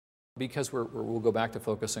because we'll go back to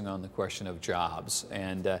focusing on the question of jobs.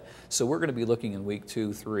 And so we're going to be looking in week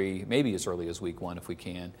 2, 3, maybe as early as week 1 if we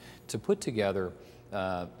can, to put together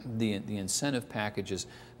the incentive packages,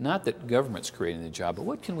 not that government's creating the job, but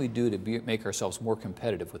what can we do to make ourselves more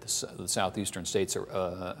competitive with the southeastern states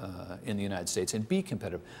in the United States and be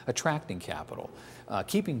competitive, attracting capital,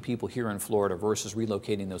 keeping people here in Florida versus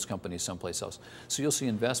relocating those companies someplace else. So you'll see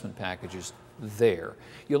investment packages there.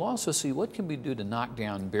 You'll also see what can we do to knock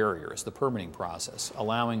down barriers, the permitting process,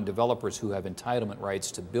 allowing developers who have entitlement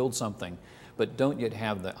rights to build something but don't yet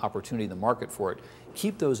have the opportunity, the market for it,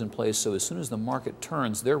 keep those in place so as soon as the market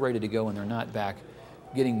turns, they're ready to go and they're not back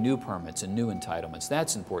getting new permits and new entitlements.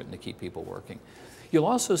 That's important to keep people working. You'll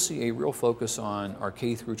also see a real focus on our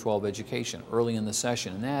K through 12 education early in the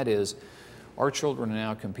session, and that is our children are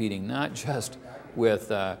now competing not just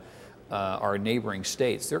with our neighboring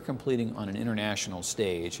states, they're competing on an international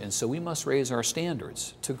stage, and so we must raise our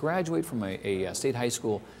standards. To graduate from a state high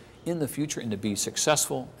school in the future and to be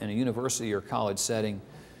successful in a university or college setting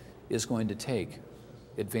is going to take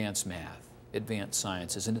advanced math, advanced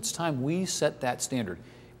sciences, and it's time we set that standard.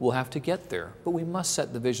 We'll have to get there, but we must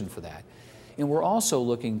set the vision for that. And we're also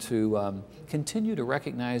looking to continue to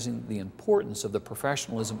recognizing the importance of the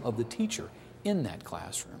professionalism of the teacher in that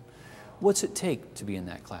classroom. What's it take to be in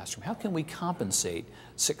that classroom? How can we compensate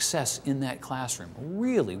success in that classroom?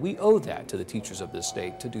 Really, we owe that to the teachers of this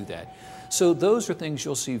state to do that. So those are things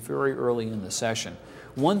you'll see very early in the session.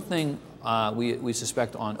 One thing we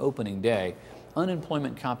suspect on opening day,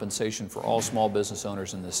 unemployment compensation for all small business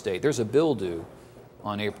owners in this state. There's a bill due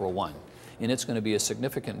on April 1, and it's going to be a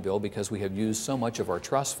significant bill because we have used so much of our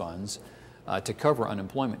trust funds to cover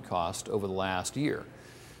unemployment costs over the last year.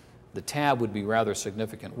 The tab would be rather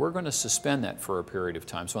significant. We're going to suspend that for a period of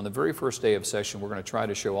time. So on the very first day of session, we're going to try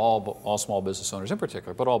to show all small business owners in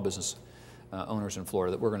particular, but all business owners in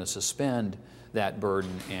Florida, that we're going to suspend that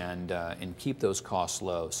burden and keep those costs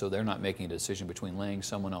low so they're not making a decision between laying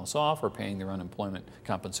someone else off or paying their unemployment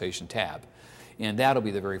compensation tab. And that'll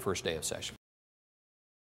be the very first day of session.